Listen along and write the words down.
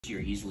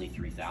You're easily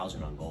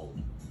 3,000 on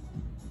gold.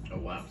 Oh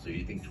wow, so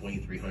you think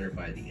 2,300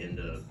 by the end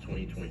of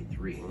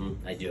 2023?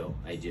 I do.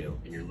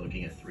 And you're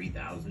looking at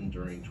 3,000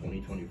 during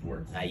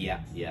 2024?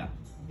 Yeah,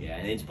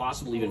 and it's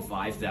possible even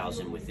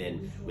 5,000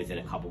 within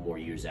a couple more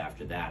years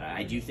after that.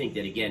 I do think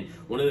that, again,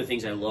 one of the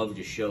things I love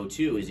to show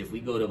too is if we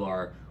go to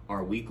our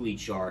weekly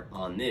chart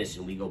on this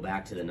and we go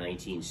back to the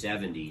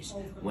 1970s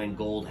when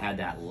gold had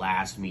that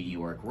last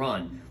meteoric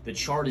run, the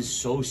chart is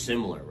so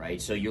similar,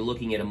 right? So you're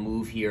looking at a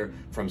move here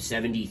from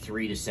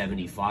 73 to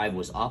 75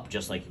 was up,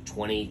 just like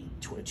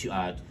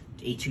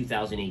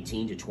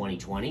 2018 to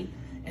 2020.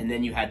 And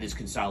then you had this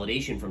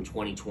consolidation from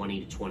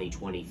 2020 to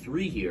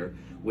 2023 here,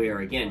 where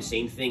again,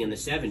 same thing in the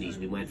 70s.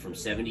 We went from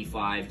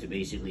 75 to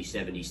basically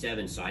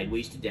 77,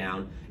 sideways to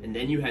down, and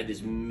then you had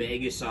this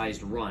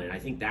mega-sized run. And I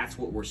think that's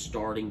what we're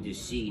starting to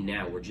see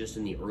now. We're just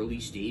in the early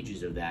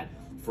stages of that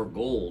for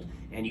gold.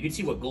 And you can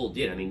see what gold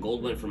did. I mean,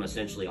 gold went from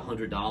essentially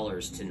 $100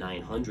 to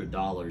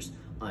 $900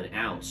 an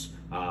ounce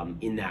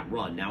in that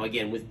run. Now,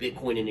 again, with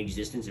Bitcoin in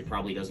existence, it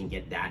probably doesn't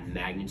get that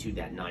magnitude,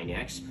 that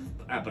 9x.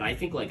 But I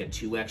think like a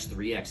 2x,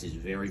 3x is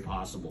very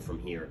possible from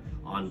here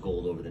on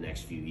gold over the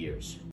next few years.